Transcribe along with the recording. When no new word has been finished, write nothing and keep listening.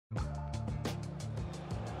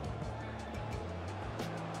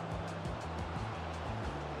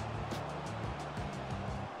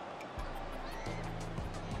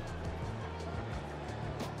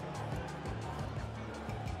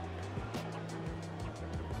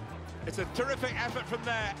It's a terrific effort from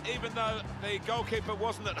there, even though the goalkeeper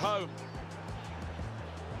wasn't at home.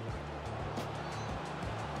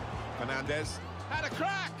 Fernandez had a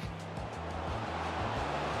crack!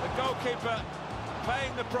 The goalkeeper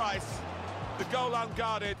paying the price. The goal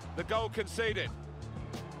unguarded, the goal conceded.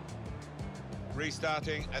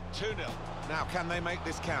 Restarting at 2-0. Now, can they make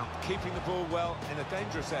this count? Keeping the ball well in a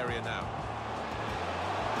dangerous area now.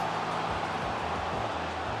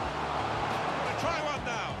 Gonna try one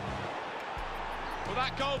now. Well,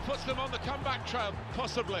 that goal puts them on the comeback trail,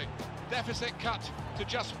 possibly. Deficit cut to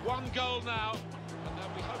just 1 goal now. And then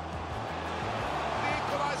we hope... The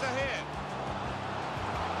equaliser here.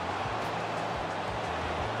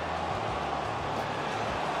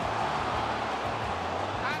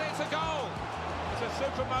 And it's a goal. It's a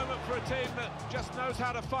super moment for a team that just knows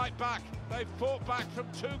how to fight back. They've fought back from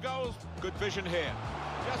 2 goals. Good vision here.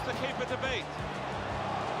 Just to keep it to beat.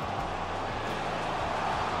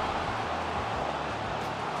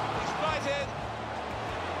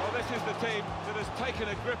 Well, this is the team that has taken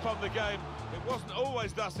a grip on the game. It wasn't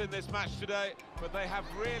always thus in this match today, but they have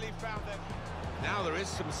really found their... Now there is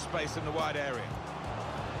some space in the wide area.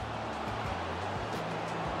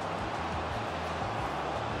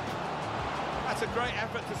 That's a great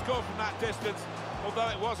effort to score from that distance, although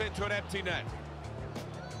it was into an empty net.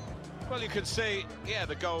 Well, you can see, yeah,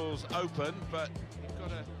 the goal's open, but you've got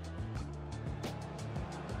to...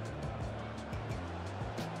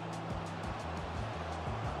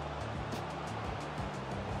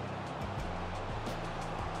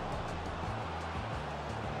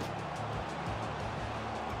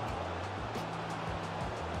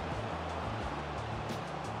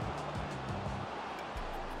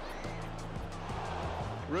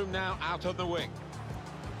 Room now out on the wing.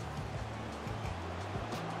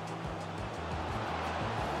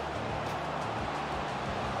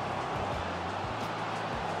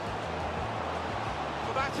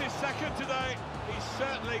 Well, that's his second today. He's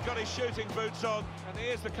certainly got his shooting boots on, and he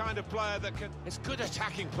is the kind of player that can... It's good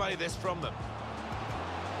attacking play, this, from them.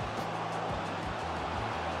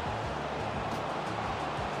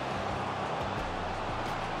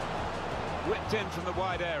 Whipped in from the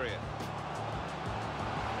wide area.